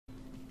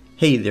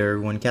Hey there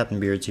everyone, Captain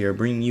BEARDZ here,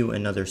 bringing you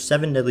another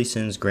 7 Deadly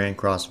Sins Grand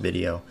Cross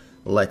video.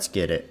 Let's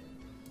get it.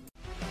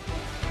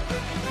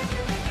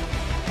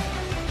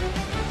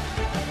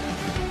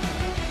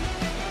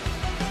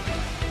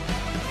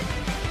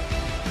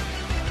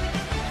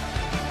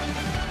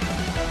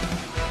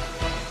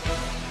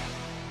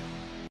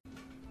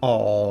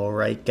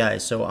 Alright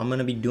guys, so I'm going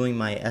to be doing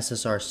my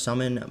SSR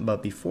summon,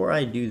 but before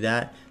I do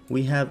that,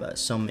 we have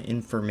some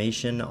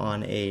information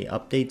on a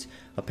update.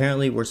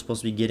 Apparently we're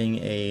supposed to be getting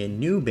a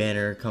new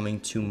banner coming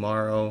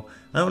tomorrow.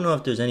 I don't know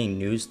if there's any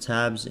news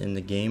tabs in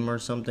the game or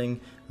something.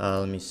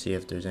 Let me see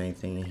if there's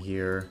anything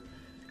here.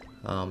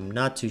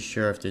 Not too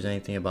sure if there's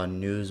anything about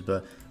news,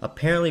 but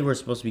apparently we're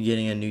supposed to be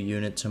getting a new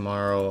unit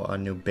tomorrow, a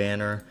new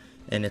banner,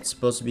 and it's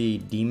supposed to be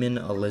Demon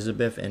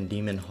Elizabeth and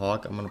Demon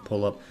Hawk. I'm going to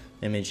pull up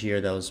the image here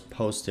that was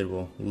posted,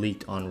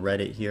 leaked on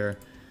Reddit here.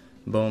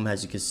 Boom,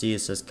 as you can see it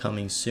says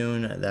coming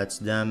soon. That's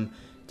them,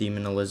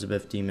 Demon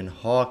Elizabeth, Demon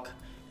Hawk,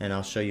 and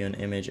I'll show you an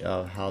image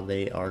of how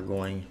they are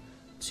going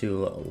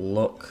to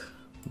look.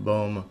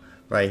 Boom,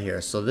 right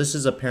here. So this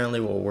is apparently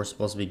what we're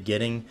supposed to be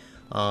getting.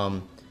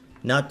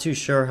 Not too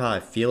sure how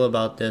I feel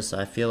about this.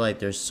 I feel like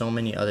there's so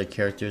many other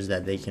characters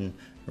that they can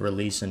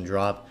release and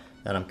drop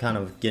that I'm kind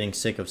of getting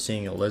sick of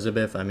seeing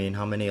Elizabeth. I mean,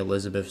 how many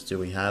Elizabeths do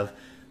we have?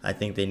 I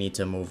think they need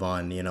to move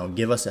on. You know,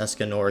 give us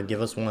Escanor,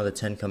 give us one of the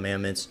 10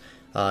 Commandments,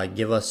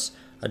 give us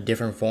a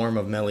different form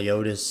of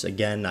Meliodas.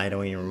 Again, I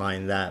don't even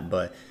mind that,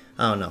 but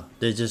I don't know.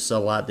 There's just a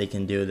lot they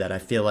can do that I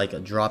feel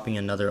like dropping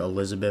another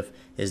Elizabeth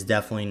is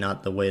definitely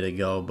not the way to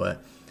go.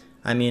 But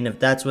I mean, if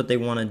that's what they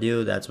want to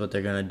do, that's what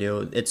they're going to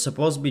do. It's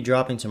supposed to be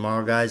dropping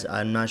tomorrow, guys.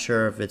 I'm not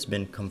sure if it's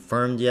been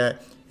confirmed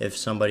yet. If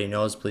somebody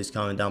knows, please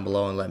comment down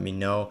below and let me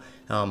know.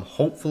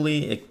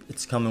 Hopefully,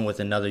 it's coming with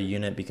another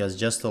unit, because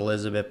just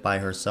Elizabeth by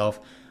herself,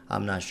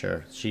 I'm not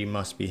sure. She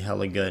must be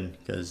hella good,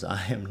 because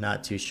I am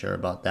not too sure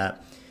about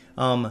that.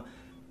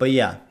 But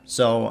yeah,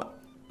 so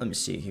let me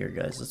see here,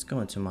 guys. Let's go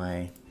into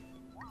my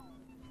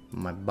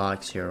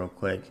box here real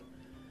quick.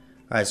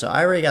 Alright, so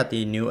I already got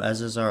the new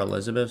SSR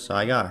Elizabeth, so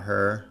I got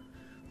her,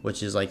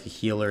 which is like a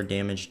healer,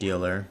 damage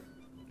dealer.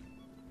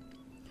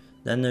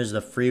 Then there's the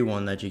free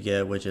one that you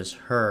get, which is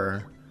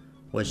her,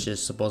 which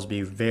is supposed to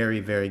be very,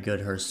 very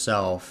good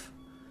herself.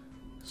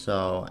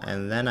 So,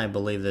 and then I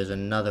believe there's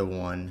another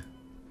one.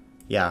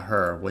 Yeah,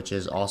 her, which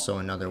is also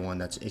another one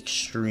that's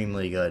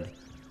extremely good.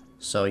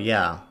 So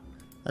yeah,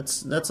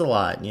 that's a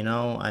lot, you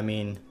know. I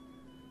mean,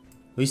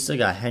 we still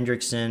got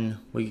Hendrickson,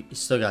 we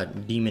still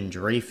got Demon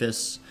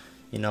Dreyfus,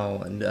 you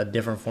know, a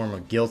different form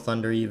of Gil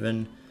Thunder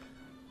even.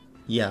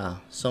 Yeah,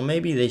 so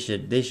maybe they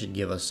should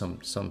give us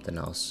something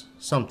else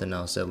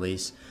at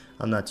least.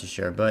 I'm not too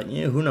sure, but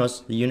you know, who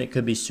knows? The unit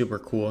could be super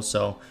cool,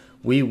 so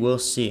we will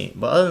see.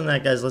 But other than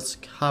that, guys, let's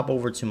hop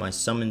over to my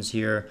summons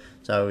here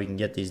so we can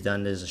get these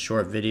done. This is a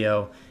short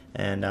video,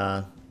 and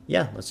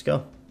yeah, let's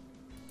go.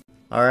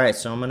 Alright,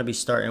 so I'm going to be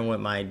starting with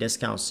my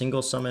discount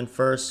single summon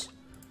first.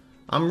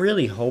 I'm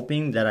really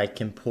hoping that I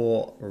can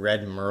pull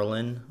Red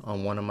Merlin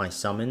on one of my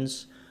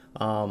summons.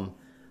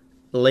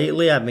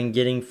 Lately, I've been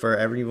getting, for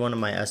every one of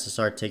my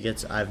SSR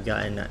tickets, I've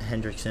gotten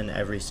Hendrickson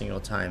every single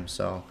time,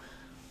 so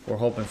we're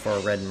hoping for a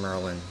Red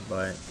Merlin.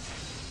 But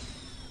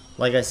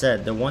like I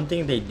said, the one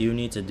thing they do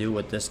need to do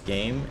with this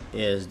game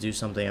is do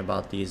something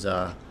about these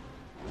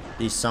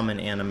summon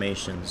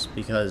animations,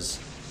 because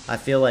I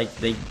feel like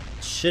they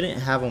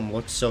shouldn't have them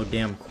look so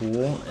damn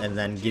cool and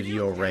then give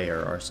you a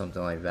rare or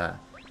something like that.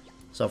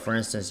 So for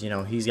instance, you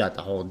know, he's got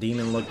the whole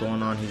demon look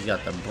going on, he's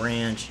got the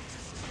branch,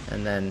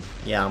 and then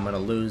yeah, I'm gonna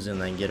lose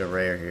and then get a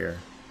rare here.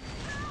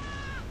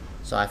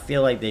 So I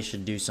feel like they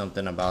should do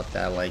something about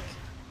that. Like,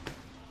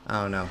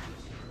 I don't know.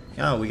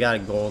 Oh, we got a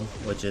gold,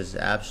 which is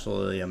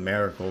absolutely a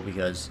miracle,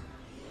 because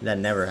that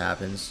never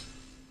happens.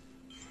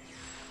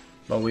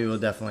 But we will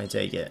definitely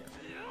take it.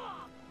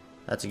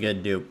 That's a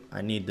good dupe.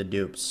 I need the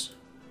dupes.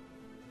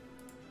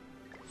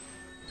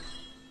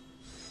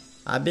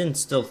 I've been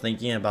still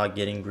thinking about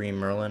getting Green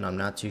Merlin. I'm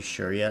not too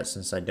sure yet,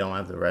 since I don't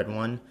have the red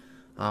one.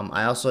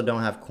 I also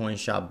don't have Coin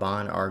Shop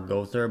Bond or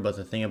Gother, but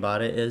the thing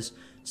about it is,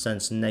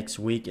 since next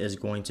week is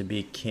going to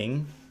be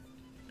King,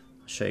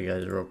 I'll show you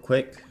guys real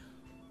quick.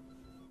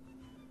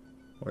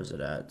 Where's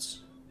it at?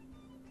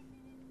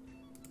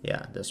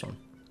 Yeah, this one.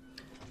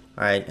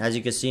 Alright, as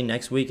you can see,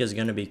 next week is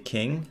going to be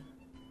King,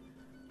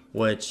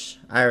 which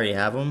I already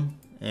have them,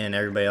 and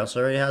everybody else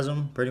already has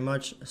them, pretty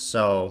much.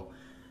 So,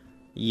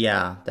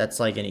 yeah, that's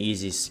like an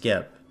easy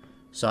skip.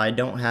 So I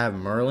don't have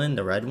Merlin,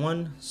 the red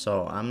one,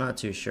 so I'm not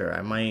too sure.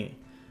 I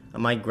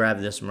might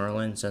grab this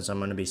Merlin, since I'm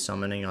going to be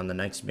summoning on the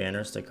next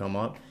banners to come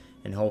up,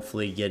 and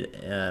hopefully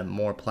get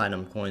more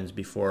platinum coins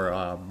before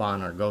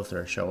Bond or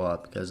Gother show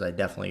up, because I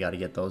definitely got to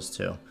get those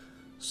two.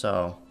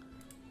 So,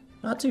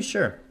 not too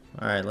sure.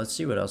 Alright, let's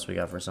see what else we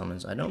got for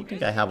summons. I don't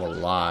think I have a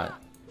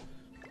lot.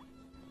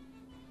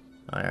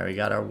 Alright, we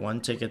got our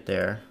one ticket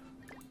there.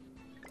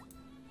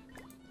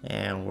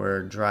 And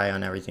we're dry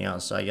on everything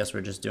else, so I guess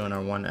we're just doing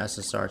our one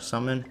SSR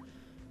summon.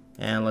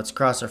 And let's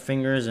cross our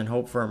fingers and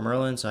hope for a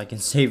Merlin so I can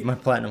save my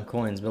platinum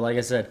coins. But like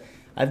I said,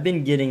 I've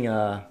been getting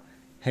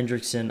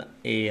Hendrickson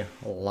a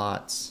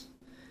lot.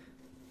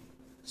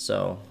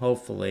 So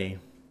hopefully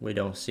we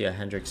don't see a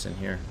Hendrickson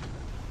here.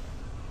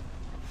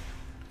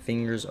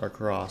 Fingers are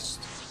crossed.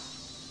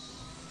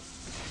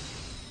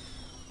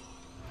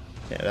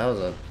 Okay, that was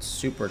a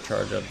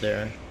supercharge up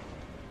there.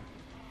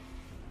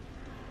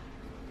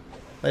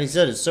 Like I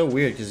said, it's so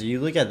weird because you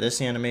look at this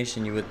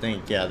animation, you would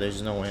think, yeah,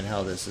 there's no way in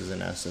hell this is an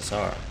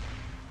SSR.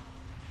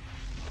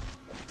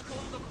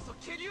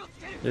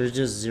 There's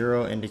just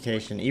zero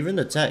indication. Even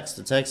the text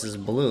is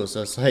blue,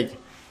 so it's like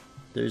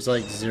there's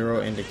like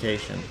zero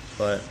indication.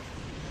 But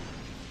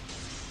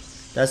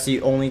that's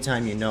the only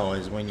time you know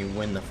is when you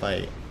win the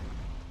fight.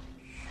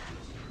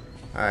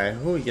 Alright,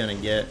 who are we gonna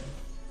get?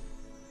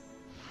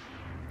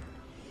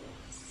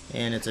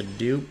 And it's a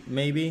dupe,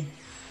 maybe?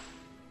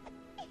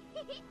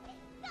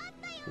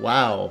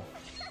 Wow.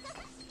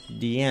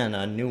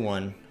 Deanna, a new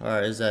one.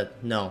 Or is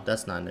that... No,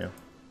 that's not new.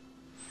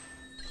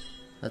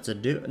 That's a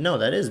dupe. No,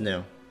 that is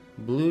new.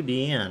 Blue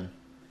Deanne.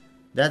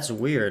 That's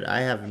weird.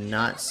 I have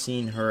not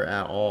seen her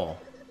at all.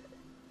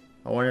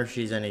 I wonder if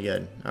she's any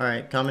good.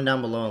 Alright, comment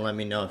down below and let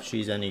me know if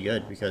she's any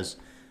good, because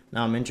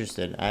now I'm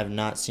interested. I have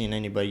not seen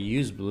anybody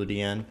use Blue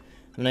Deanne.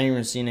 I've not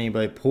even seen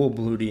anybody pull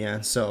Blue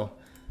Deanne, so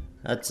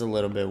that's a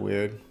little bit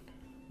weird.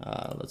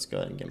 Let's go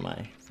ahead and get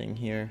my thing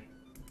here.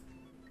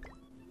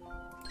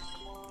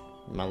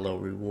 My little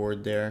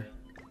reward there.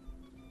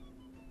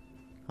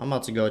 I'm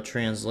about to go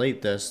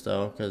translate this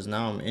though, because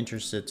now I'm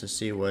interested to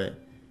see what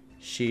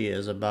she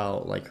is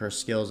about, like her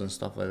skills and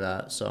stuff like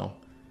that. So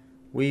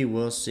we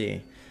will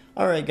see.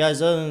 Alright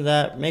guys, other than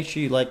that, make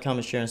sure you like,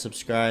 comment, share, and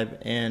subscribe.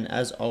 And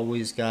as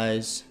always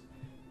guys,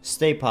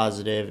 stay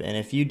positive. And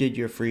if you did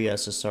your free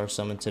SSR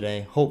summon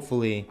today,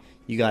 hopefully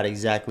you got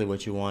exactly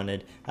what you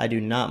wanted. I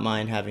do not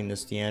mind having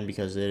this Deanne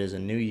because it is a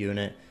new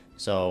unit,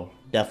 so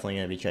definitely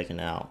going to be checking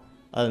it out.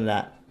 Other than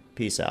that,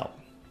 peace out.